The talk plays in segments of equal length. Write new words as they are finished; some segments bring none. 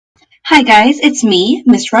Hi guys, it's me,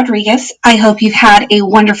 Miss Rodriguez. I hope you've had a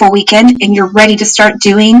wonderful weekend and you're ready to start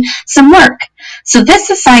doing some work. So this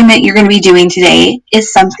assignment you're going to be doing today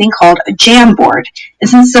is something called a Jamboard. And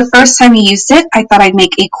since it's the first time you used it, I thought I'd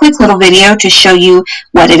make a quick little video to show you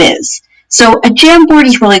what it is. So a Jamboard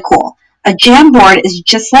is really cool. A Jamboard is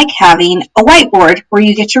just like having a whiteboard where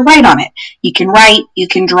you get to write on it. You can write, you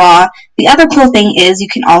can draw. The other cool thing is you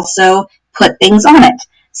can also put things on it.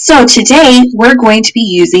 So today we're going to be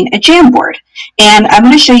using a Jamboard, and I'm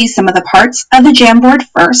going to show you some of the parts of the Jamboard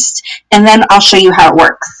first, and then I'll show you how it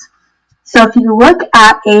works. So if you look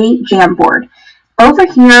at a Jamboard, over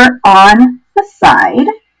here on the side,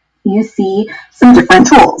 you see some different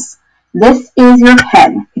tools. This is your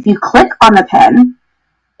pen. If you click on the pen,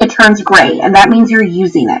 it turns gray, and that means you're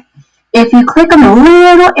using it. If you click on the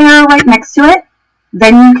little arrow right next to it,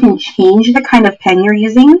 then you can change the kind of pen you're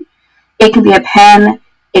using. It can be a pen,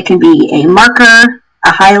 it can be a marker, a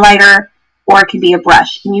highlighter, or it can be a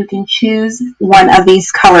brush. And you can choose one of these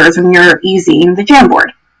colors when you're using the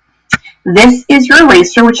Jamboard. This is your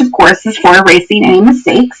eraser, which of course is for erasing any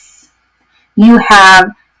mistakes. You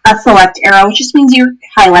have a select arrow, which just means you're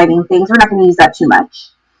highlighting things. We're not going to use that too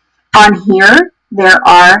much. On here, there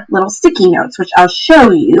are little sticky notes, which I'll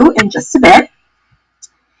show you in just a bit.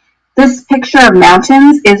 This picture of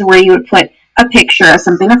mountains is where you would put a picture of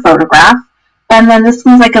something, a photograph. And then this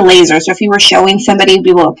one's like a laser, so if you were showing somebody, you'd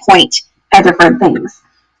be able to point at different things.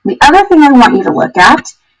 The other thing I want you to look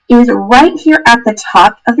at is right here at the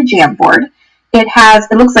top of the Jamboard.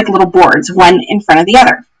 It looks like little boards, one in front of the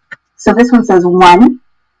other. So this one says 1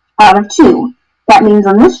 out of 2. That means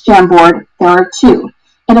on this Jamboard, there are 2.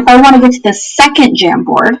 And if I want to get to the second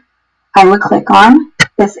Jamboard, I would click on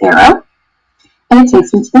this arrow, and it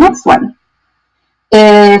takes me to the next one.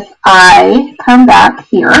 If I come back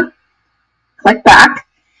here, click back,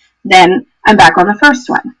 then I'm back on the first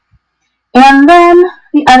one. And then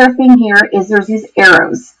the other thing here is there's these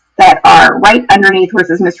arrows that are right underneath where it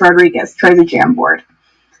says Miss Rodriguez, try the Jamboard.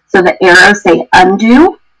 So the arrows say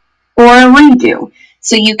undo or redo.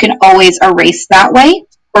 So you can always erase that way,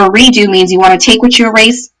 or redo means you want to take what you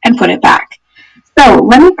erased and put it back. So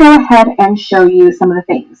let me go ahead and show you some of the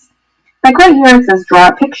things. Like right here it says draw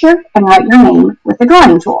a picture and write your name with the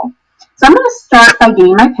drawing tool. So I'm going to start by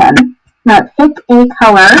getting my pen. Now pick a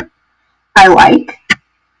color I like,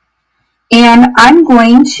 and I'm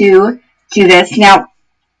going to do this. Now,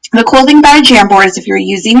 the cool thing about a Jamboard is if you're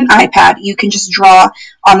using an iPad, you can just draw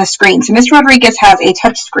on the screen. So Miss Rodriguez has a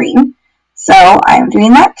touch screen, so I'm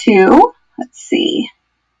doing that too. Let's see.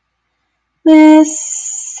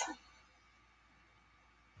 This.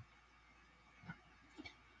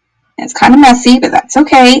 It's kind of messy, but that's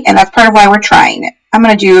okay, and that's part of why we're trying it. I'm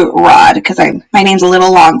going to do Rod because my name's a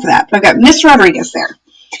little long for that. But I've got Miss Rodriguez there.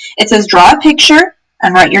 It says draw a picture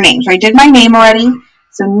and write your name. So I did my name already.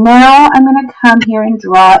 So now I'm going to come here and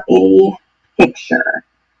draw a picture.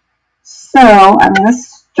 So I'm going to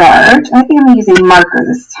start. I think I'm going to use a marker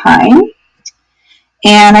this time.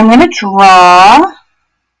 And I'm going to draw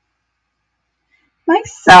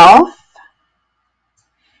myself.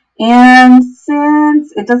 And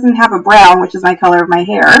since it doesn't have a brown, which is my color of my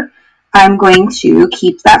hair, I'm going to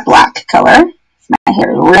keep that black color. My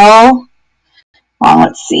hair is real long.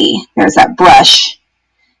 Let's see. There's that brush.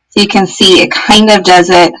 So you can see it kind of does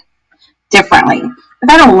it differently. If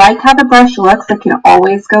I don't like how the brush looks, I can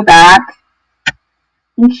always go back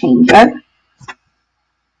and change it.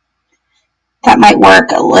 That might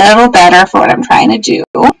work a little better for what I'm trying to do.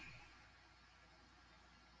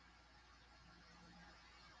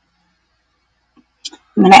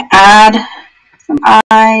 I'm going to add some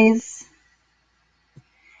eyes.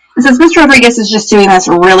 And since Miss Rodriguez is just doing this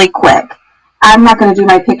really quick, I'm not going to do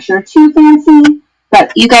my picture too fancy,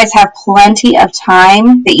 but you guys have plenty of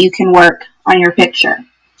time that you can work on your picture.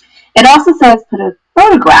 It also says put a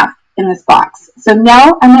photograph in this box. So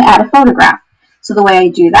now I'm going to add a photograph. So the way I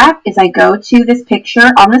do that is I go to this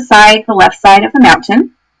picture on the side, the left side of the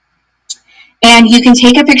mountain, and you can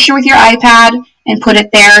take a picture with your iPad and put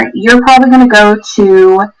it there. You're probably going to go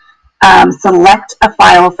to select a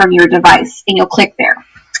file from your device, and you'll click there.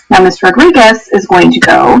 Now, Miss Rodriguez is going to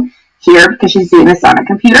go here because she's doing this on a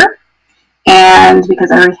computer, and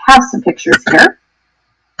because I already have some pictures here.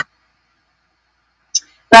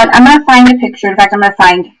 But I'm going to find a picture. In fact, I'm going to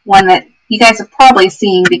find one that you guys have probably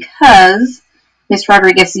seen because Miss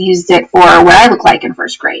Rodriguez used it for what I look like in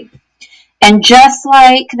first grade. And just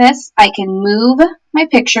like this, I can move my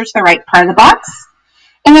picture to the right part of the box.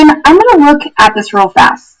 And then I'm going to look at this real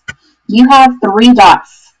fast. You have 3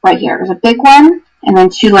 dots right here. There's a big one and then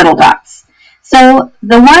 2 little dots. So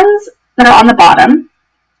the ones that are on the bottom,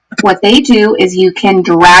 What they do is you can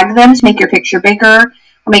drag them to make your picture bigger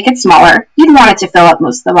or make it smaller. You'd want it to fill up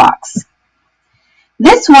most of the box.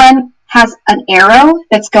 This one has an arrow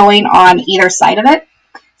that's going on either side of it.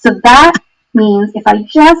 So that means if I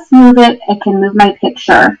just move it, I can move my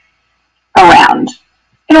picture around.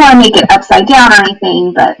 I don't want to make it upside down or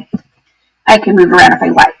anything, but I can move around if I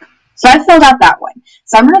like. So I filled out that one.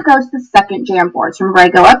 So I'm going to go to the second Jamboard. So remember, I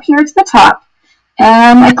go up here to the top,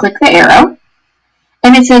 and I click the arrow.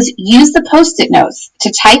 And it says, use the Post-it notes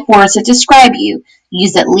to type words that describe you.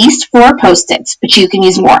 Use at least 4 Post-its, but you can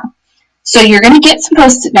use more. So you're going to get some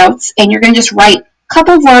Post-it notes, and you're going to just write a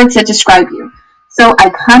couple of words that describe you. So I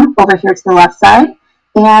come over here to the left side,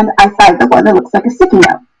 and I find the one that looks like a sticky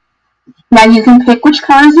note. Now you can pick which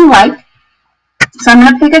colors you like. So I'm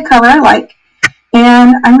going to pick a color I like,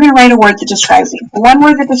 and I'm going to write a word that describes me. One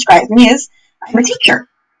word that describes me is, I'm a teacher.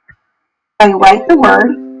 I write the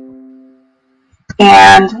word,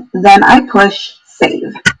 and then I push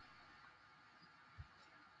save.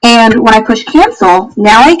 And when I push cancel,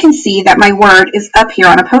 now I can see that my word is up here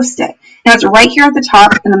on a Post-it. Now it's right here at the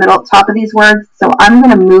top, in the middle, top of these words, so I'm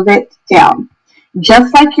going to move it down.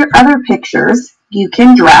 Just like your other pictures, you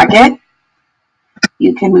can drag it.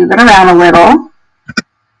 You can move it around a little.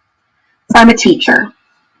 So I'm a teacher.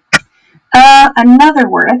 Another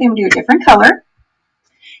word, I think I'm going to do a different color.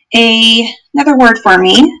 Another word for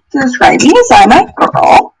me to describe me is I'm a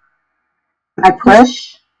girl.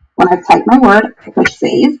 When I type my word, I push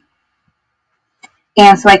save.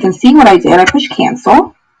 And so I can see what I did. I push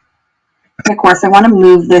cancel. And of course, I want to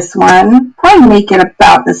move this one. Probably make it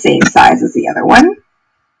about the same size as the other one.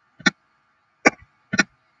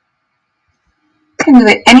 I can move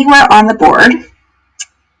it anywhere on the board.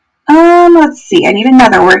 Let's see. I need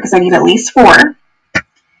another word because I need at least 4.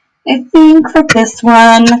 I think for this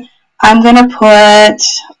one, I'm going to put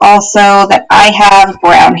also that I have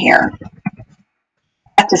brown hair.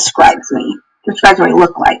 That describes me. Describes what I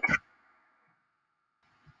look like.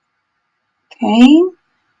 Okay.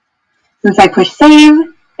 Since I push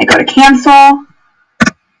save, I go to cancel. I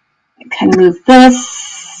can move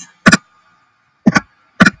this.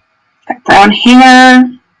 Got brown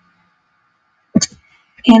hair.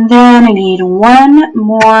 And then I need one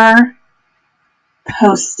more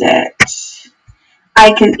Post-it.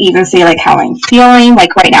 I could even say like how I'm feeling.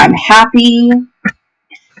 Like right now I'm happy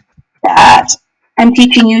that I'm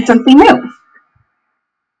teaching you something new.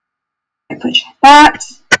 I push that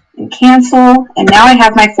and cancel, and now I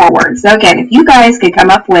have my 4 words. So again, if you guys could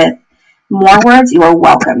come up with more words, you are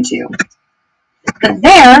welcome to. But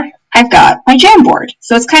there, I've got my Jamboard.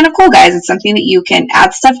 So it's kind of cool, guys. It's something that you can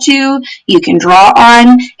add stuff to, you can draw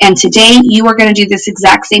on, and today you are going to do this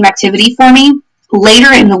exact same activity for me.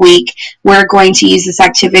 Later in the week, we're going to use this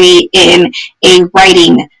activity in a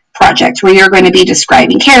writing project where you're going to be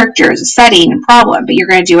describing characters, a setting, and problem, but you're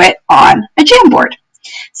going to do it on a Jamboard.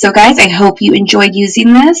 So guys, I hope you enjoyed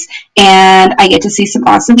using this, and I get to see some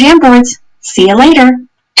awesome Jamboards. See you later.